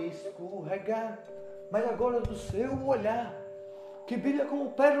a escorregar. Mas agora do seu olhar, que brilha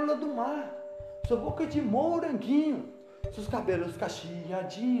como pérola do mar, sua boca de moranguinho, seus cabelos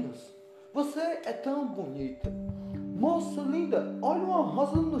cacheadinhos. Você é tão bonita, moça linda, olha uma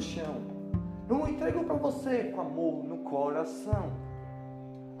rosa no chão. Eu entrego pra você com amor no coração.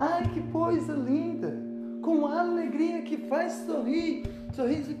 Ai, que coisa linda, com alegria que faz sorrir,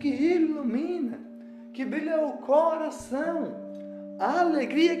 sorriso que ilumina, que brilha o coração. A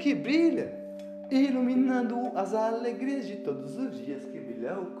alegria que brilha, iluminando as alegrias de todos os dias, que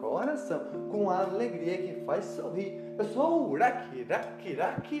brilha o coração, com a alegria que faz sorrir. Eu sou o horak, rak,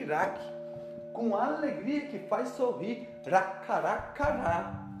 rak, rak, com a alegria que faz sorrir.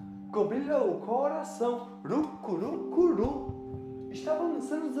 Racaracará, que brilha o coração. Rucurucuru. Estávamos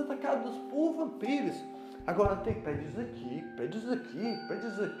sendo atacados por vampiros. Agora tem prédios aqui, prédios aqui,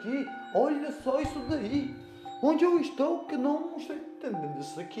 prédios aqui. Olha só isso daí. Onde eu estou que não estou entendendo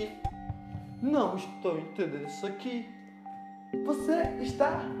isso aqui. Não estou entendendo isso aqui. Você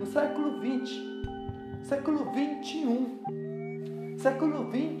está no século XX, século XXI, século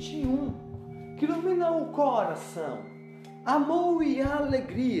XXI, que ilumina o coração, amor e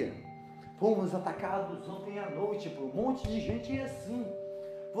alegria. Fomos atacados ontem à noite por um monte de gente assim.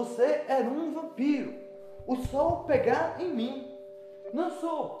 Você era um vampiro. O sol pegar em mim. Não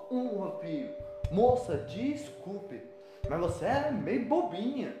sou um vampiro. Moça, desculpe, mas você é meio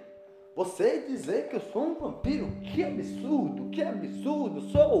bobinha. Você dizer que eu sou um vampiro, que absurdo, que absurdo.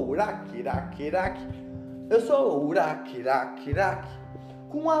 Sou o horak, rak, rak. Eu sou o horak, rak, rak,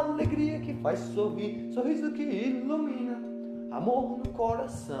 com alegria que faz sorrir, sorriso que ilumina, amor no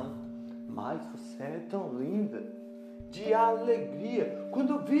coração. Mas você é tão linda, de alegria,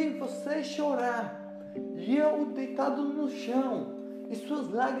 quando vi você chorar, e eu deitado no chão, e suas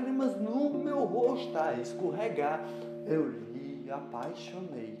lágrimas no meu rosto a escorregar, eu lhe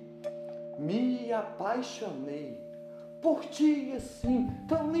apaixonei, me apaixonei por ti assim,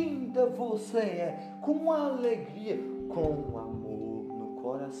 tão linda você é, com alegria, com amor no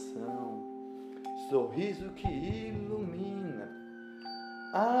coração, sorriso que ilumina,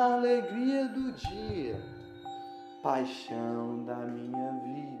 a alegria do dia, paixão da minha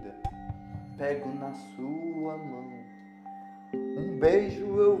vida, pego na sua mão, um beijo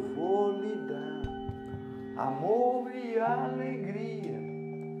eu vou lhe dar, amor e alegria,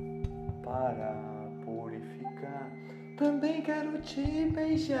 para purificar. Também quero te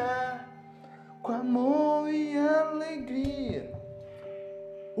beijar, com amor e alegria,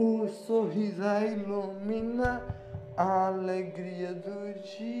 o sorriso a ilumina, a alegria do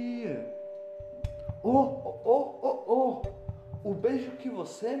dia. Oh, o beijo que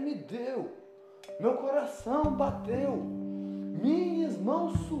você me deu, meu coração bateu, minhas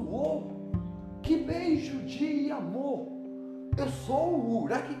mãos suou, que beijo de amor. Eu sou o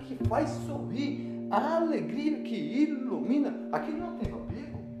horak que faz sorrir, a alegria que ilumina. Aqui não tem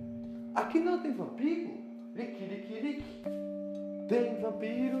vampiro? Aqui não tem vampiro? Lique, lique, lique. Tem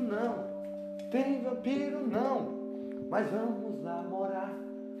vampiro não, tem vampiro não. Mas vamos namorar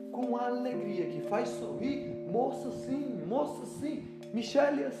com alegria que faz sorrir. Moça sim,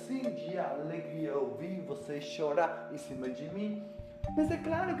 Michele assim, de alegria ouvir você chorar em cima de mim. Mas é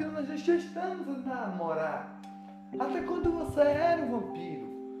claro que nós já estamos a namorar. Até quando você era um vampiro,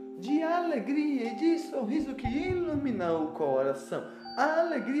 de alegria e de sorriso que ilumina o coração, a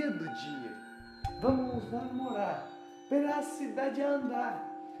alegria do dia. Vamos namorar, pela cidade andar,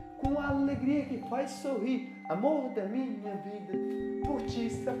 com a alegria que faz sorrir, amor da minha vida, por ti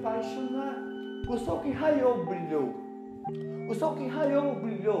se apaixonar. O sol que raiou brilhou, o sol que raiou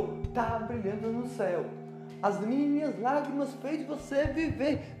brilhou, tá brilhando no céu. As minhas lágrimas fez você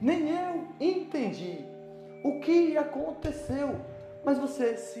viver, nem eu entendi. o que aconteceu? Mas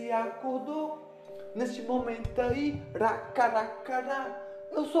você se acordou neste momento aí, racaracará.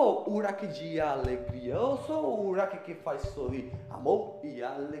 Eu sou o horak de alegria, eu sou o horak que faz sorrir, amor e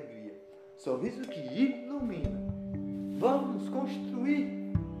alegria, sorriso que ilumina. Vamos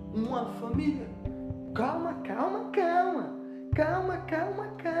construir uma família. Calma, calma, calma, calma, calma,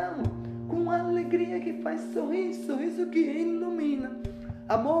 calma, com alegria que faz sorrir, sorriso que ilumina,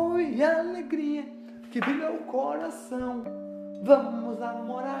 amor e alegria que brilha o coração. Vamos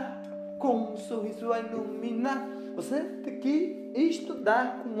namorar com um sorriso a iluminar. Você tem que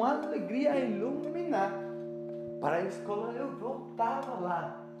estudar com alegria a iluminar. Para a escola eu voltava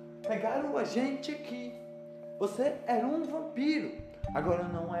lá, pegaram a gente aqui. Você era um vampiro, agora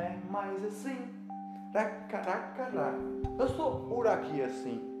não é mais assim. Racaracará. Eu sou horak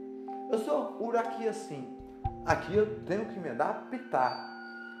assim. Eu sou horak assim. Aqui eu tenho que me adaptar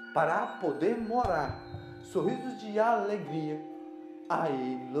para poder morar. Sorrisos de alegria a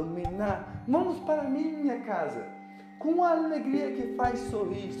iluminar. Vamos para minha casa com a alegria que faz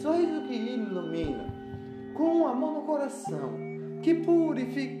sorrir, sorriso que ilumina, com amor no coração que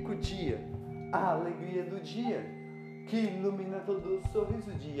purifica o dia, a alegria do dia que ilumina todo o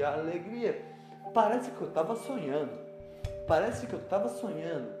sorriso de alegria. Parece que eu estava sonhando, parece que eu estava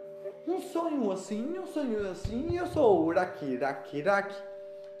sonhando, um sonho assim, eu sou o horak,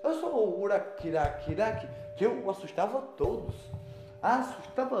 eu sou o horak, que eu assustava todos,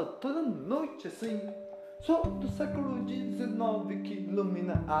 assustava toda noite assim. Sou do século XIX que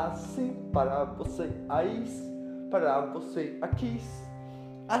ilumina assim para você, para você aqui.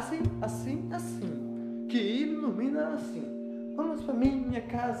 Assim, assim, assim, que ilumina assim. Vamos para minha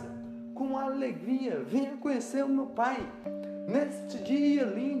casa com alegria, venha conhecer o meu pai. Neste dia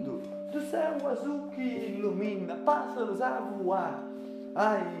lindo, do céu azul que ilumina, pássaros a voar,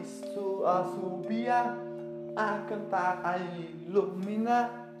 a assobiar, a cantar, a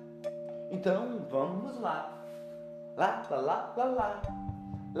iluminar. Então vamos lá, lá, lá, lá, lá, lá,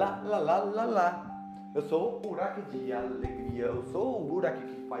 lá, lá, lá, lá, lá. Eu sou o horak de alegria, eu sou o horak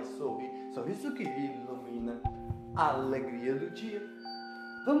que faz sorrir, sorriso que ilumina a alegria do dia.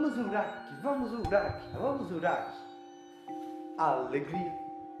 Vamos horak, vamos horak, vamos horak, alegria.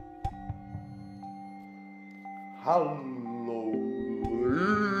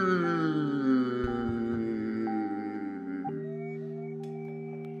 Hallelujah.